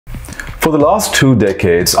For the last 2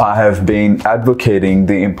 decades, I have been advocating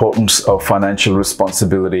the importance of financial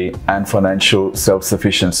responsibility and financial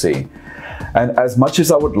self-sufficiency. And as much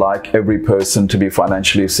as I would like every person to be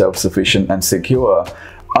financially self-sufficient and secure,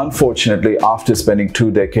 unfortunately, after spending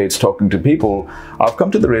 2 decades talking to people, I've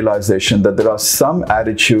come to the realization that there are some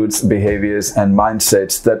attitudes, behaviors, and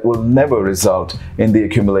mindsets that will never result in the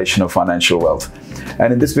accumulation of financial wealth.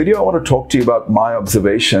 And in this video, I want to talk to you about my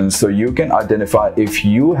observations so you can identify if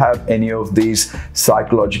you have any of these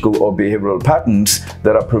psychological or behavioral patterns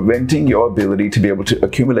that are preventing your ability to be able to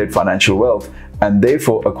accumulate financial wealth and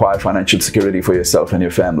therefore acquire financial security for yourself and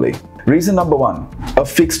your family. Reason number 1, a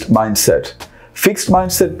fixed mindset. Fixed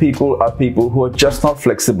mindset people are people who are just not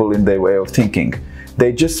flexible in their way of thinking.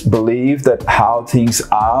 They just believe that how things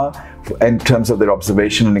are in terms of their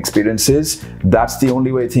observation and experiences, that's the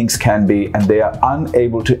only way things can be, and they are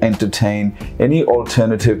unable to entertain any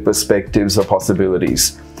alternative perspectives or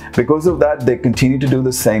possibilities. Because of that, they continue to do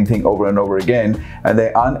the same thing over and over again, and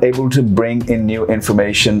they're unable to bring in new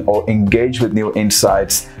information or engage with new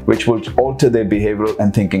insights, which will alter their behavioral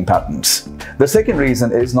and thinking patterns. The second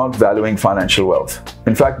reason is not valuing financial wealth.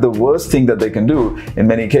 In fact, the worst thing that they can do in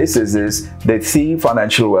many cases is they see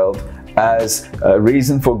financial wealth as a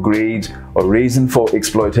reason for greed or reason for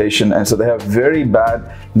exploitation, and so they have very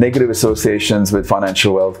bad negative associations with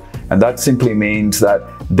financial wealth, and that simply means that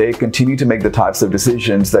they continue to make the types of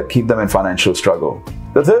decisions that keep them in financial struggle.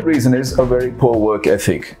 The third reason is a very poor work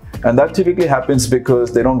ethic, and that typically happens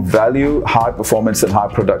because they don't value high performance and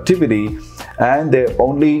high productivity, and they're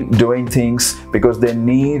only doing things because they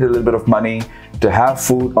need a little bit of money to have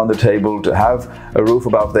food on the table, to have a roof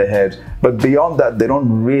above their head, but beyond that they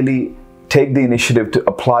don't really take the initiative to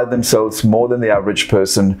apply themselves more than the average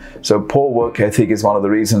person. So poor work ethic is one of the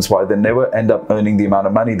reasons why they never end up earning the amount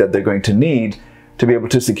of money that they're going to need to be able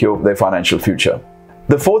to secure their financial future.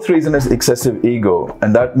 The fourth reason is excessive ego,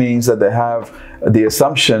 and that means that they have the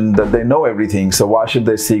assumption that they know everything, so why should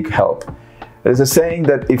they seek help? There's a saying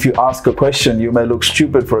that if you ask a question, you may look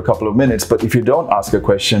stupid for a couple of minutes, but if you don't ask a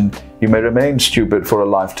question, you may remain stupid for a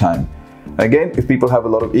lifetime. Again, if people have a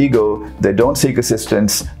lot of ego, they don't seek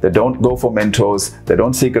assistance, they don't go for mentors, they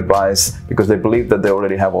don't seek advice because they believe that they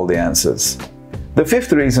already have all the answers. The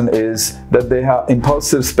fifth reason is that they are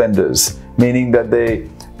impulsive spenders, meaning that they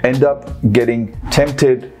end up getting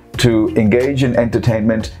tempted to engage in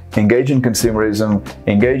entertainment, engage in consumerism,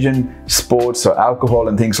 engage in sports or alcohol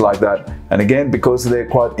and things like that. And again, because they're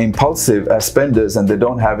quite impulsive as spenders and they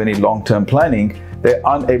don't have any long-term planning, they're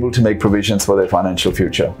unable to make provisions for their financial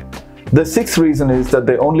future. The sixth reason is that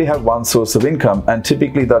they only have one source of income, and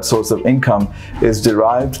typically that source of income is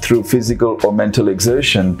derived through physical or mental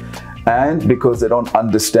exertion. And because they don't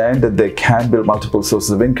understand that they can build multiple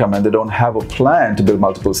sources of income and they don't have a plan to build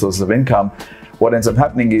multiple sources of income, what ends up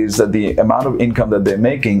happening is that the amount of income that they're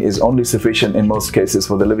making is only sufficient in most cases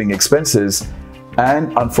for the living expenses.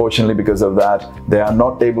 And unfortunately, because of that, they are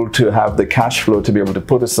not able to have the cash flow to be able to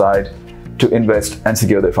put aside to invest and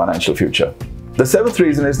secure their financial future. The seventh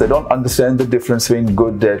reason is they don't understand the difference between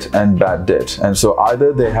good debt and bad debt. And so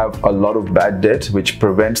either they have a lot of bad debt, which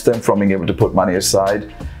prevents them from being able to put money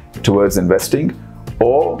aside towards investing,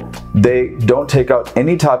 or they don't take out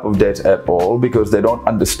any type of debt at all because they don't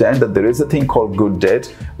understand that there is a thing called good debt,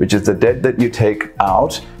 which is the debt that you take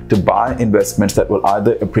out to buy investments that will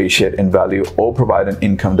either appreciate in value or provide an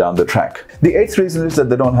income down the track. The eighth reason is that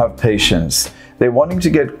they don't have patience. They're wanting to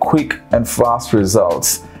get quick and fast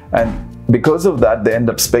results, and because of that, they end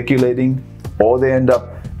up speculating, or they end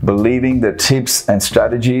up believing the tips and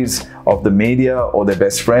strategies of the media or their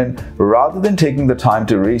best friend, rather than taking the time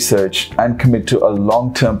to research and commit to a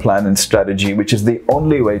long-term plan and strategy, which is the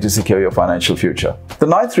only way to secure your financial future. The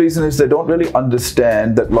ninth reason is they don't really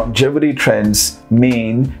understand that longevity trends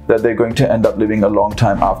mean that they're going to end up living a long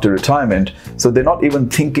time after retirement. So they're not even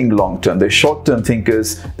thinking long-term. They're short-term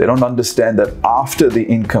thinkers. They don't understand that after the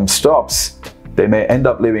income stops, they may end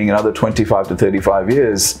up living another 25 to 35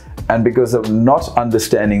 years. And because of not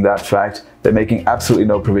understanding that fact, they're making absolutely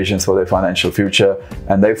no provisions for their financial future,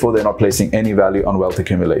 and therefore they're not placing any value on wealth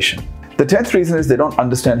accumulation. The 10th reason is they don't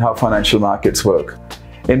understand how financial markets work.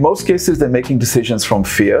 In most cases, they're making decisions from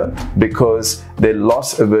fear because their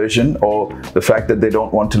loss aversion, or the fact that they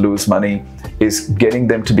don't want to lose money, is getting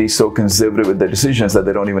them to be so conservative with their decisions that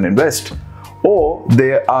they don't even invest. Or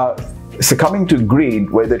they are succumbing to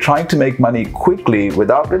greed, where they're trying to make money quickly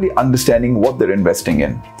without really understanding what they're investing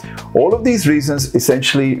in. All of these reasons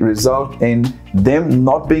essentially result in them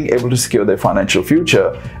not being able to secure their financial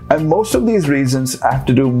future, and most of these reasons have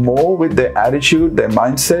to do more with their attitude, their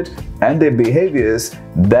mindset, and their behaviors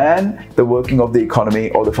than the working of the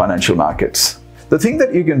economy or the financial markets. The thing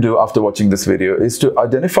that you can do after watching this video is to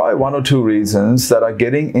identify 1 or 2 reasons that are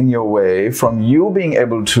getting in your way from you being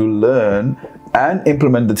able to learn and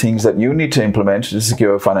implement the things that you need to implement to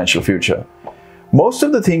secure a financial future. Most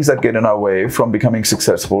of the things that get in our way from becoming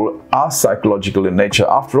successful are psychological in nature.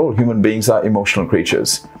 After all, human beings are emotional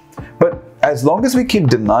creatures. But as long as we keep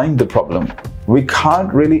denying the problem, we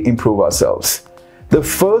can't really improve ourselves. The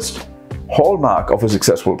first hallmark of a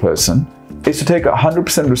successful person is to take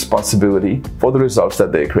 100% responsibility for the results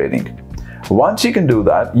that they're creating. Once you can do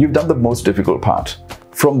that, you've done the most difficult part.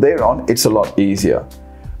 From there on, it's a lot easier.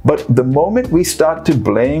 But the moment we start to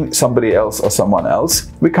blame somebody else or someone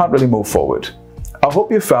else, we can't really move forward. I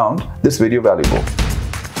hope you found this video valuable.